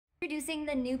Introducing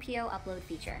the new PO upload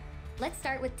feature. Let's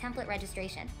start with template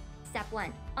registration. Step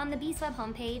 1. On the BeesWeb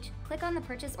homepage, click on the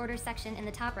purchase order section in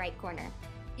the top right corner.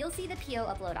 You'll see the PO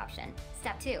upload option.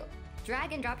 Step 2.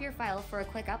 Drag and drop your file for a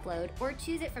quick upload or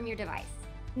choose it from your device.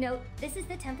 Note, this is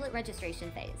the template registration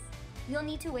phase. You'll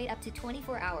need to wait up to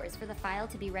 24 hours for the file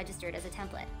to be registered as a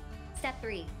template. Step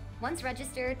 3. Once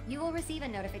registered, you will receive a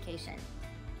notification.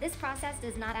 This process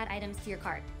does not add items to your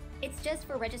cart. It's just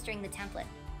for registering the template.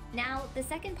 Now, the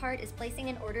second part is placing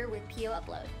an order with PO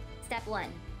Upload. Step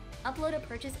 1. Upload a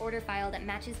purchase order file that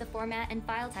matches the format and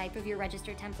file type of your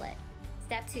registered template.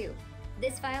 Step 2.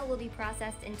 This file will be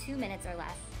processed in 2 minutes or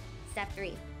less. Step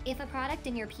 3. If a product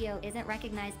in your PO isn't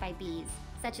recognized by Bees,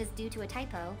 such as due to a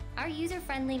typo, our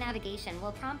user-friendly navigation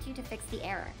will prompt you to fix the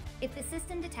error. If the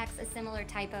system detects a similar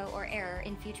typo or error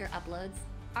in future uploads,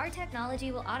 our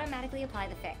technology will automatically apply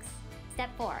the fix. Step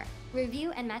 4.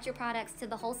 Review and match your products to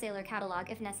the wholesaler catalog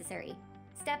if necessary.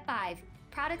 Step 5.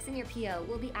 Products in your PO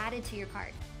will be added to your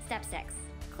cart. Step 6.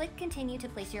 Click Continue to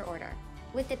place your order.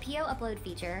 With the PO Upload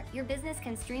feature, your business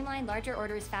can streamline larger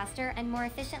orders faster and more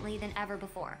efficiently than ever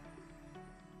before.